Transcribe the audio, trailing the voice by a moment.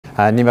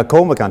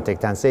Nimakoma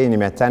Kantektanse,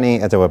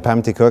 Nimetani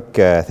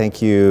Atawapamtikuk.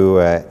 Thank you,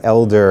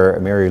 Elder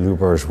Mary Lou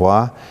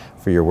Bourgeois,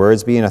 for your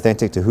words. Being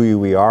authentic to who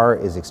we are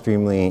is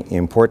extremely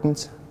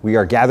important. We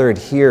are gathered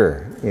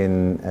here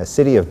in a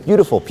city of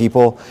beautiful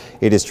people.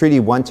 It is Treaty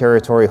 1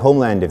 territory,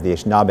 homeland of the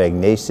Anishinaabe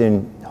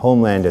Nation,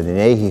 homeland of the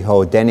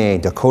Nehiho Dene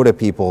Dakota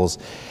peoples.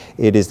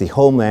 It is the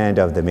homeland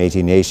of the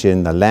Métis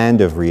Nation, the land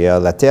of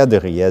Riel, la terre de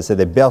Riel. C'est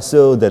le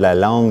berceau de la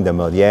langue de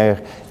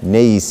Molière,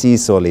 né ici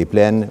sur les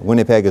plaines.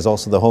 Winnipeg is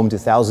also the home to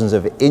thousands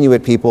of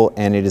Inuit people,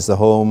 and it is the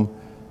home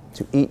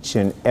to each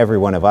and every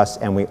one of us,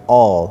 and we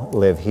all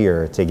live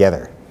here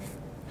together.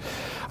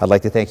 I'd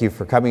like to thank you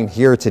for coming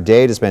here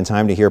today to spend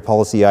time to hear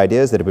policy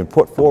ideas that have been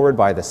put forward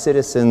by the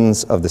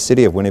citizens of the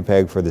City of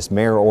Winnipeg for this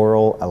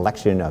mayoral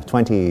election of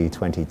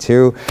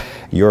 2022.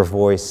 Your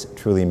voice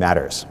truly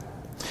matters.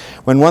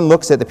 When one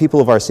looks at the people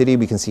of our city,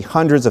 we can see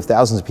hundreds of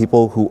thousands of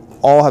people who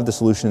all have the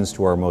solutions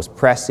to our most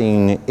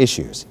pressing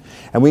issues.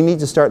 And we need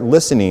to start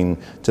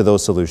listening to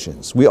those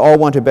solutions. We all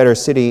want a better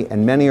city,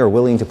 and many are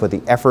willing to put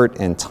the effort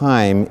and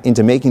time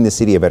into making the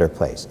city a better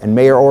place. And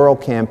mayoral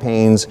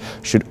campaigns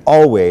should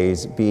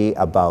always be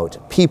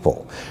about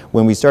people.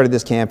 When we started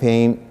this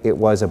campaign, it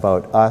was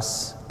about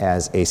us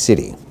as a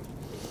city.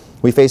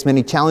 We face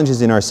many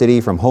challenges in our city,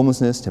 from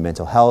homelessness to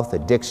mental health,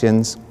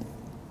 addictions,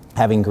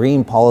 having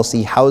green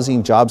policy,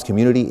 housing, jobs,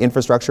 community,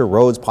 infrastructure,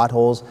 roads,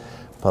 potholes,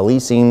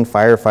 policing,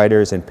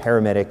 firefighters, and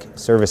paramedic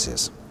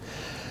services.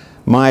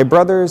 My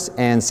brothers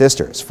and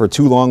sisters, for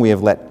too long we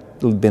have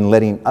been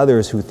letting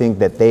others who think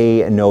that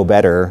they know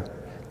better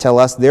tell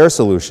us their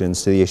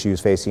solutions to the issues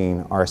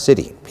facing our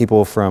city.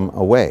 People from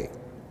away,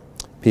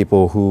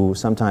 people who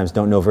sometimes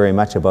don't know very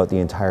much about the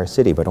entire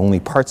city, but only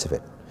parts of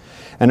it.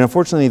 And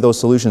unfortunately, those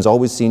solutions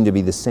always seem to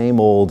be the same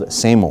old,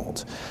 same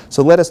old.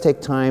 So let us take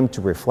time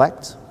to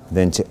reflect,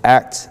 then to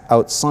act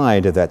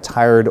outside of that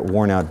tired,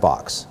 worn-out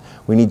box.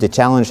 We need to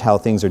challenge how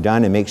things are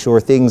done and make sure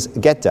things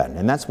get done,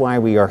 and that's why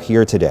we are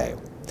here today.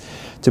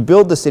 To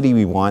build the city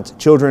we want,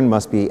 children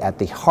must be at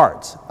the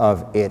heart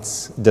of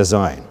its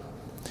design.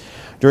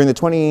 During the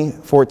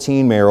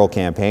 2014 mayoral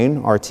campaign,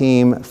 our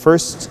team's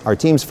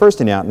first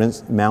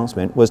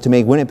announcement was to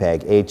make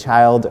Winnipeg a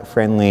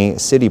child-friendly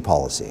city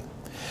policy,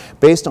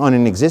 based on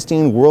an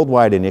existing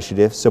worldwide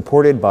initiative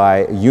supported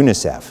by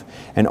UNICEF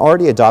and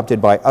already adopted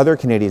by other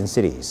Canadian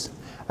cities.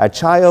 A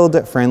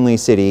child-friendly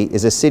city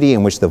is a city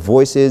in which the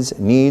voices,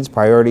 needs,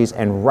 priorities,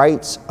 and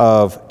rights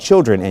of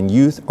children and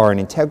youth are an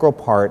integral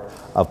part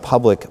of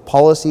public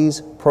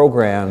policies,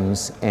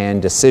 programs,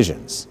 and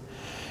decisions.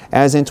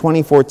 As in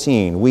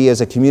 2014, we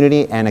as a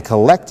community and a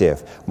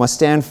collective must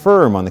stand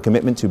firm on the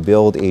commitment to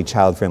build a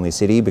child-friendly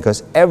city,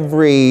 because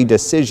every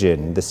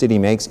decision the city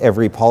makes,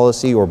 every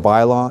policy or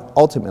bylaw,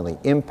 ultimately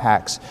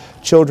impacts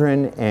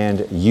children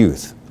and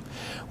youth.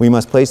 We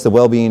must place the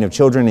well-being of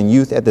children and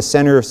youth at the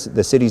center of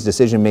the city's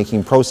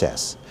decision-making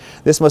process.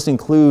 This must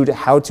include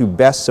how to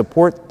best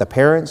support the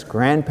parents,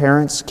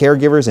 grandparents,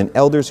 caregivers, and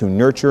elders who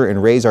nurture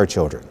and raise our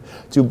children.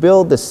 To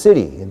build the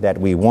city that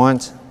we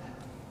want,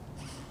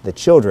 the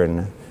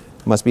children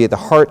must be at the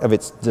heart of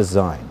its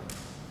design.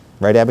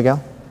 Right,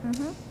 Abigail?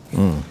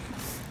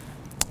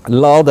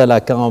 Lors de la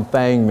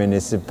campagne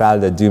municipale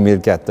de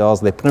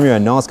 2014, les premières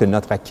annonces que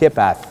notre équipe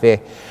a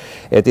fait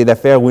était de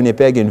faire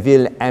Winnipeg une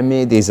ville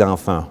amie des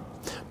enfants.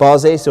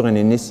 Basée sur une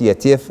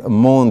initiative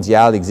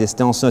mondiale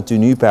existante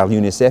soutenue par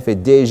l'UNICEF et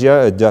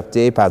déjà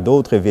adoptée par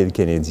d'autres villes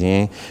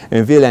canadiennes,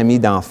 une ville amie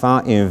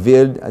d'enfants et une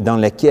ville dans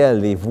laquelle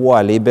les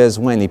voix, les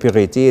besoins, les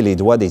priorités et les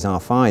droits des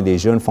enfants et des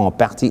jeunes font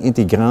partie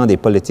intégrante des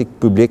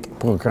politiques publiques,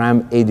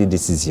 programmes et des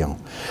décisions.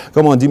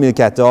 Comme en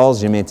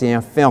 2014, je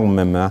maintiens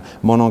fermement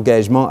mon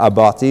engagement à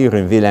bâtir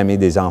une ville amie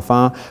des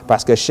enfants,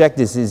 parce que chaque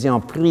décision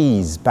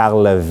prise par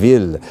la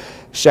ville,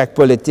 chaque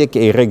politique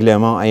et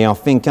règlement ayant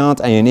fin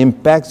compte a un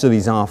impact sur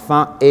les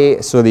enfants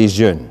et sur les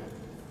jeunes.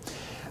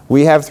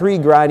 We have three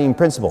guiding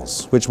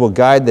principles which will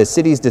guide the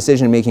city's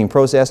decision-making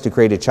process to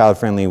create a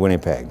child-friendly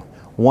Winnipeg.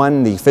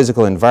 One, the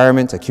physical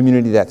environment, a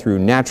community that through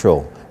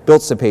natural,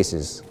 built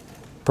spaces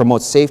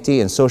promotes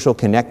safety and social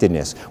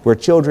connectedness, where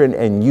children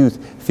and youth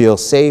feel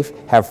safe,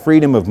 have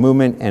freedom of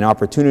movement and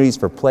opportunities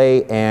for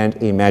play and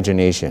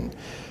imagination.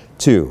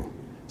 Two,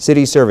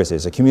 city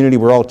services, a community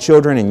where all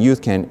children and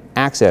youth can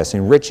access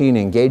enriching,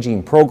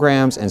 engaging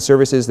programs and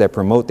services that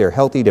promote their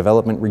healthy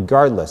development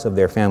regardless of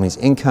their family's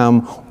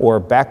income or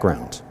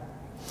background.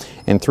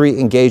 And three,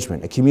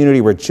 engagement, a community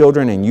where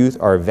children and youth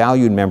are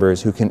valued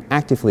members who can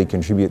actively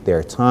contribute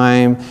their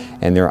time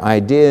and their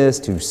ideas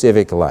to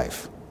civic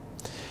life.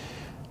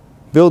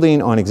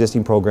 Building on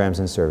existing programs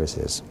and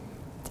services.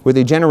 With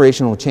a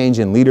generational change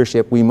in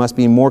leadership, we must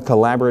be more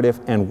collaborative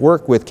and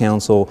work with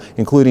Council,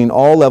 including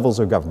all levels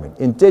of government,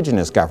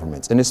 Indigenous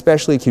governments, and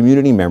especially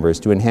community members,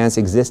 to enhance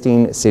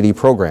existing city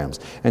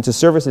programs and to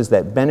services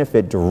that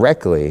benefit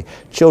directly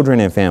children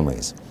and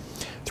families.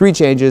 Three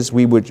changes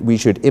we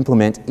should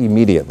implement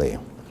immediately.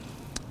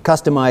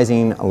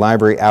 Customizing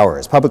library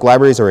hours. Public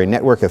libraries are a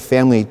network of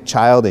family,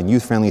 child, and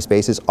youth-friendly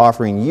spaces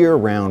offering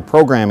year-round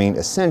programming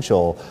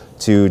essential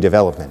to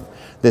development.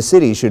 The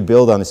city should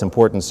build on this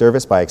important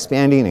service by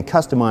expanding and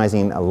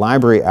customizing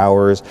library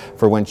hours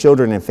for when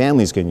children and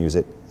families can use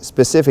it,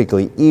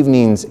 specifically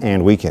evenings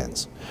and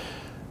weekends.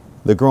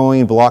 The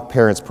growing Block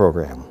Parents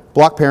program.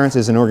 Block Parents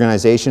is an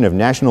organization of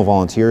national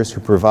volunteers who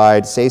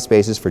provide safe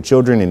spaces for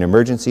children in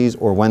emergencies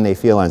or when they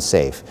feel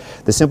unsafe.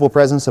 The simple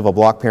presence of a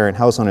Block Parent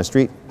house on a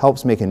street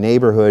helps make a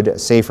neighborhood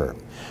safer.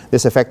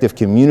 This effective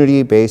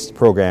community-based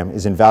program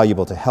is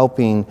invaluable to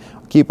helping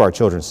keep our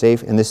children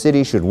safe, and the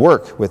city should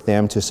work with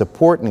them to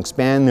support and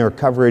expand their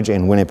coverage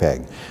in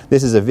Winnipeg.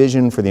 This is a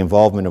vision for the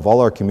involvement of all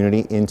our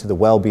community into the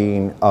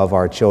well-being of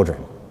our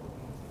children.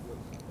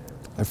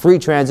 A free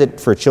transit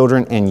for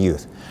children and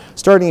youth.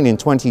 Starting in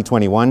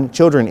 2021,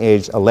 children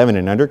aged 11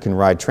 and under can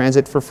ride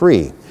transit for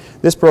free.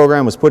 This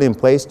program was put in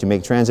place to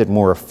make transit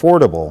more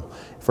affordable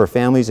for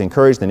families and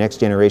encourage the next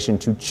generation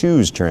to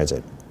choose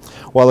transit.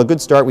 While a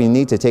good start, we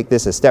need to take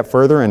this a step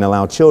further and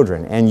allow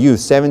children and youth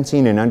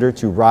 17 and under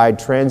to ride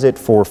transit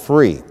for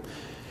free.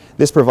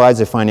 This provides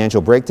a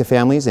financial break to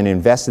families and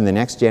invests in the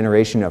next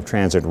generation of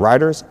transit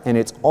riders, and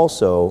it's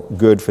also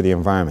good for the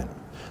environment.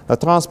 Le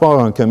transport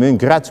en commun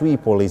gratuit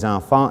pour les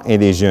enfants et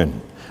les jeunes.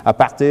 À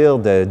partir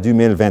de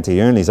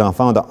 2021, les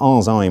enfants de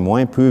 11 ans et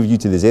moins peuvent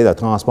utiliser le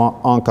transport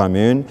en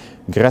commun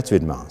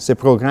gratuitement. Ce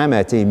programme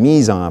a été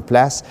mis en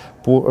place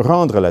pour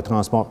rendre le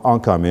transport en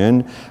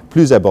commun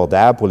plus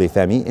abordable pour les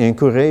familles et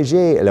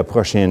encourager la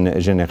prochaine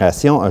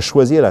génération à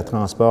choisir le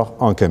transport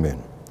en commun.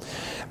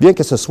 Bien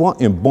que ce soit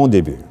un bon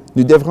début,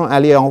 nous devrons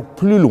aller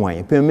plus loin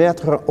et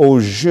permettre aux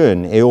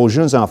jeunes et aux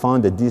jeunes enfants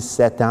de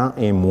 17 ans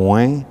et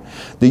moins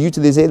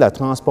d'utiliser le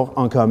transport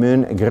en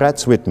commun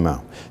gratuitement.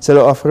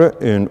 Cela offre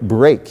un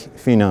break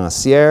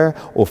financier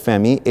aux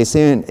familles et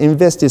c'est un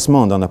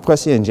investissement dans la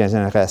prochaine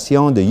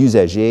génération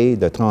d'usagers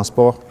de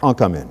transport en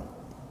commun.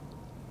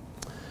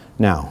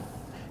 Now,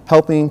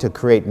 helping to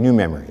create new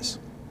memories.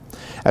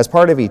 As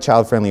part of a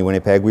child-friendly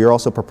Winnipeg, we are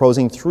also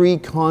proposing 3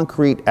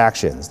 concrete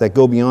actions that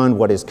go beyond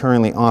what is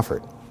currently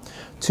offered.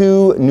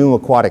 2 new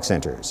aquatic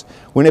centers.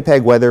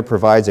 Winnipeg weather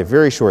provides a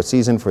very short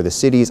season for the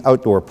city's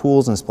outdoor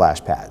pools and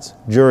splash pads.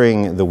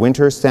 During the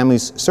winters,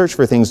 families search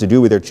for things to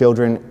do with their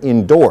children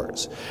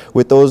indoors.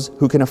 With those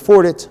who can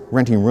afford it,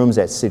 renting rooms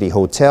at city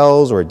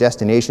hotels or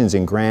destinations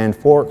in Grand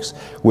Forks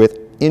with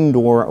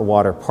indoor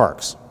water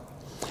parks.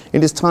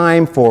 It is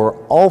time for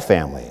all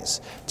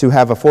families to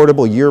have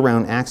affordable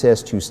year-round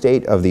access to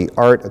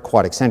state-of-the-art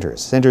aquatic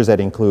centers that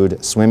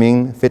include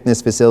swimming,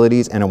 fitness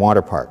facilities, and a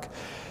water park.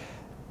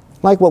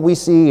 Like what we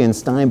see in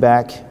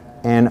Steinbach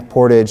and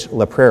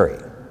Portage-La Prairie,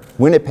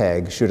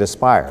 Winnipeg should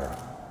aspire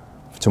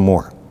to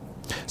more.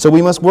 So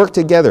we must work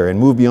together and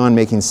move beyond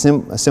making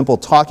simple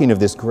talking of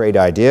this great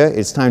idea.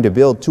 It's time to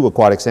build 2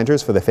 aquatic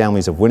centers for the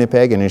families of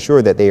Winnipeg and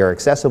ensure that they are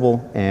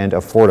accessible and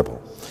affordable.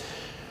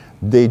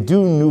 Des 2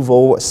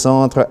 nouveaux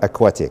centres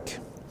aquatiques.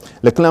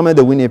 Le Clermont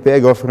de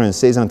Winnipeg offre une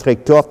saison très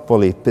courte pour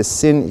les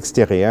piscines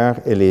extérieures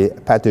et les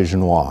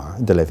patinoires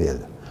de la ville.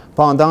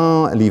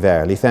 Pendant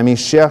l'hiver, les familles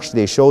cherchent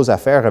des choses à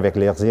faire avec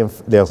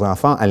leurs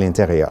enfants à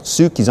l'intérieur.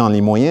 Ceux qui ont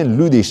les moyens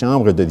louent des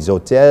chambres des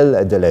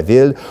hôtels de la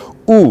ville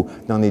ou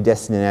dans des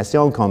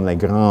destinations comme les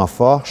Grands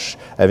Forges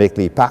avec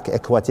les parcs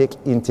aquatiques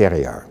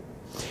intérieurs.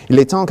 Il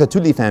est temps que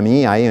toutes les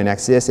familles aient un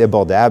accès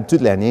abordable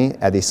toute l'année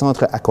à des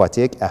centres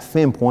aquatiques à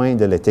fin point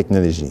de la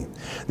technologie.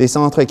 Des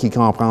centres qui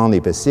comprennent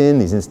des piscines,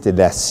 des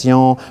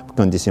installations pour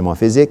conditionnement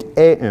physique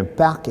et un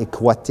parc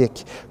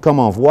aquatique, comme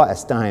on voit à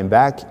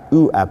Steinbach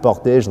ou à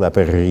Portage-La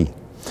Prairie.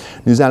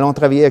 Nous allons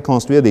travailler à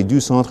construire des 2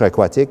 centres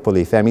aquatiques pour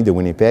les familles de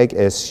Winnipeg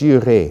et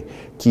assurer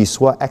qu'ils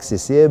soient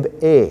accessibles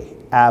et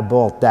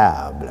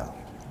abordables.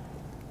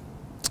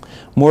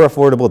 More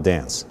affordable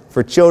dance.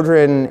 For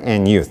children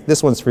and youth,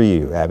 this one's for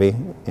you, Abby,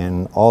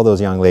 and all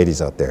those young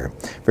ladies out there.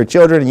 For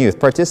children and youth,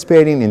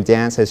 participating in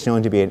dance has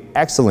shown to be an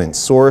excellent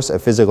source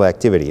of physical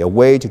activity, a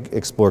way to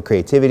explore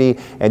creativity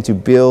and to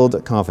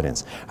build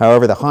confidence.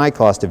 However, the high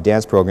cost of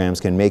dance programs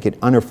can make it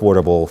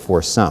unaffordable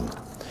for some.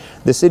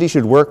 The city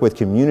should work with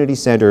community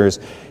centers,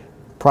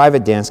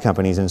 private dance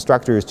companies, and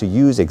instructors to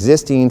use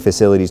existing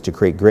facilities to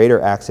create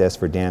greater access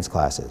for dance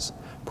classes.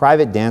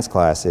 Private dance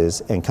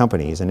classes and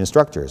companies and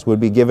instructors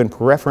would be given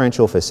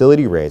preferential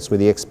facility rates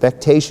with the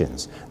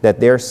expectations that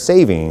their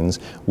savings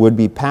would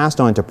be passed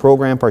on to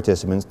program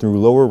participants through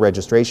lower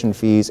registration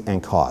fees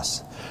and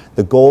costs.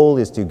 The goal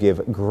is to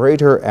give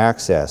greater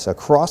access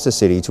across the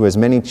city to as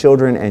many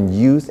children and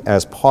youth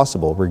as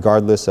possible,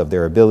 regardless of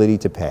their ability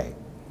to pay.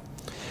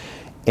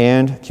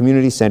 And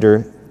community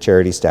center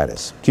charity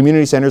status.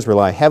 Community centers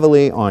rely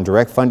heavily on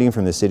direct funding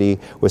from the city,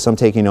 with some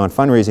taking on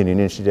fundraising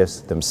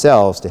initiatives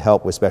themselves to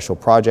help with special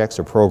projects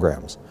or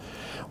programs.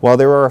 While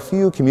there are a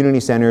few community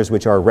centers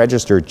which are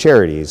registered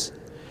charities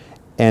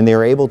and they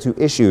are able to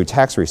issue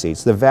tax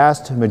receipts, the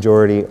vast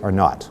majority are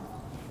not.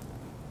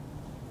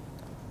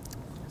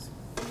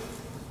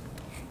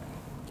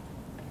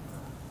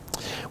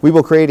 We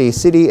will create a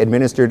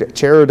city-administered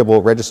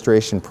charitable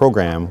registration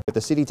program, with the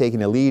city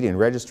taking a lead in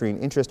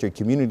registering interested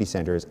community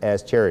centers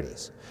as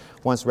charities.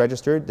 Once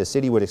registered, the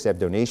city would accept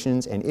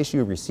donations and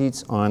issue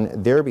receipts on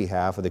their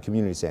behalf of the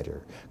community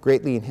center,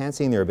 greatly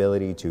enhancing their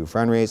ability to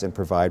fundraise and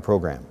provide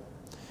program.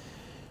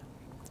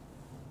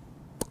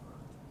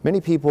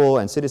 Many people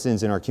and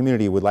citizens in our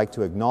community would like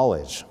to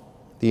acknowledge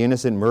the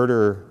innocent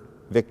murder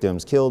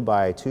victims killed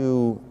by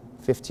two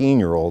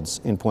 15-year-olds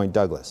in Point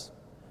Douglas.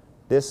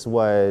 This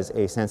was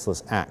a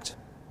senseless act.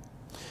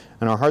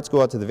 And our hearts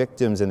go out to the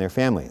victims and their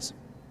families.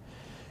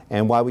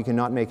 And while we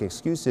cannot make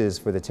excuses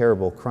for the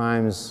terrible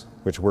crimes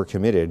which were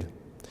committed,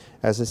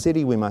 as a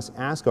city we must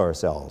ask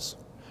ourselves,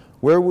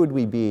 where would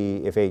we be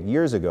if 8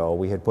 years ago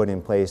we had put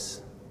in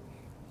place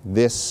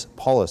this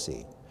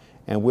policy?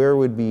 And where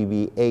would we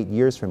be 8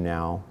 years from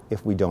now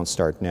if we don't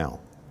start now?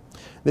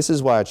 This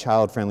is why a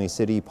child-friendly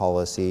city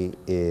policy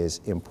is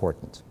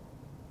important.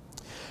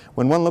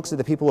 When one looks at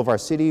the people of our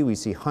city, we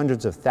see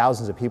hundreds of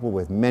thousands of people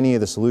with many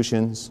of the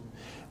solutions.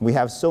 We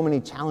have so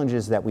many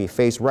challenges that we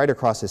face right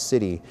across the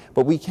city,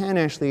 but we can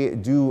actually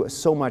do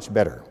so much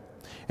better.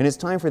 And it's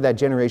time for that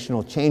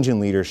generational change in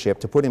leadership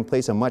to put in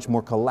place a much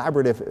more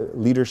collaborative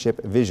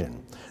leadership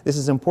vision. This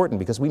is important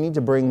because we need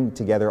to bring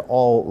together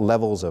all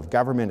levels of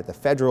government at the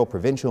federal,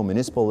 provincial,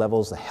 municipal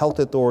levels, the health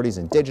authorities,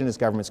 indigenous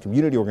governments,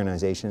 community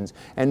organizations,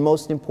 and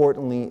most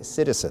importantly,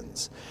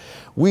 citizens.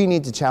 We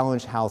need to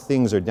challenge how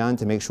things are done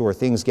to make sure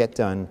things get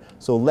done.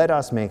 So let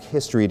us make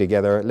history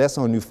together.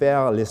 Laissons-nous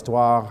faire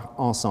l'histoire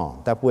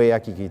ensemble. Tapuea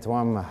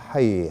kikituam,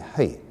 hai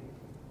hai.